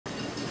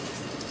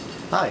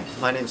Hi,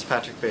 my name is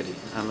Patrick Beatty.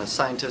 I'm a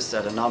scientist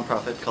at a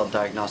nonprofit called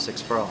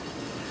Diagnostics For All.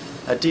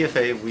 At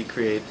DFA, we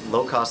create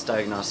low-cost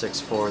diagnostics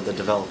for the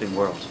developing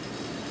world.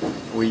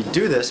 We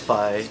do this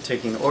by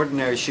taking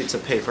ordinary sheets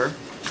of paper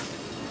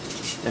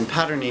and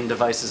patterning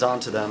devices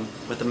onto them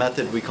with a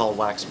method we call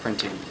wax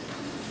printing.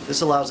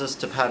 This allows us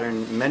to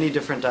pattern many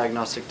different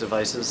diagnostic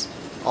devices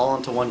all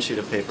onto one sheet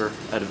of paper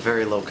at a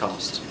very low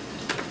cost.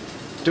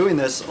 Doing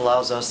this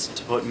allows us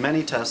to put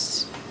many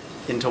tests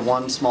into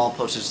one small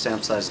postage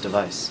stamp-sized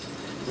device.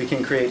 We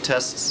can create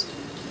tests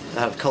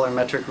that have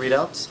colorimetric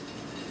readouts,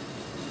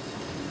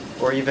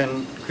 or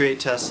even create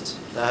tests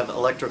that have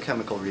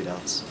electrochemical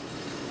readouts.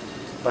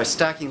 By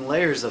stacking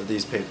layers of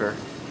these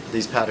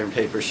pattern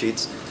paper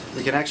sheets,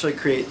 we can actually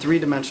create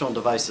three-dimensional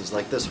devices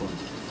like this one,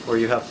 where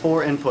you have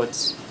 4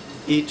 inputs,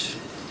 each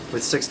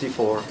with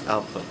 64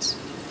 outputs.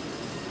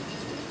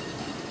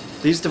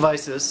 These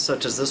devices,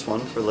 such as this one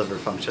for liver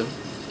function,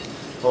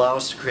 allow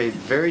us to create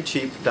very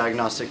cheap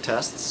diagnostic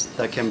tests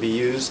that can be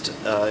used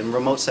in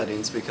remote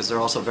settings because they're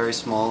also very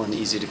small and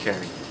easy to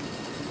carry.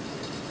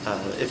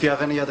 If you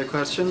have any other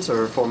questions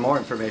or for more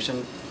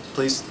information,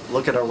 please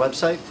look at our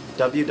website,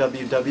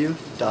 www.dfa.org.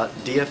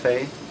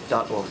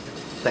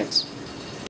 Thanks.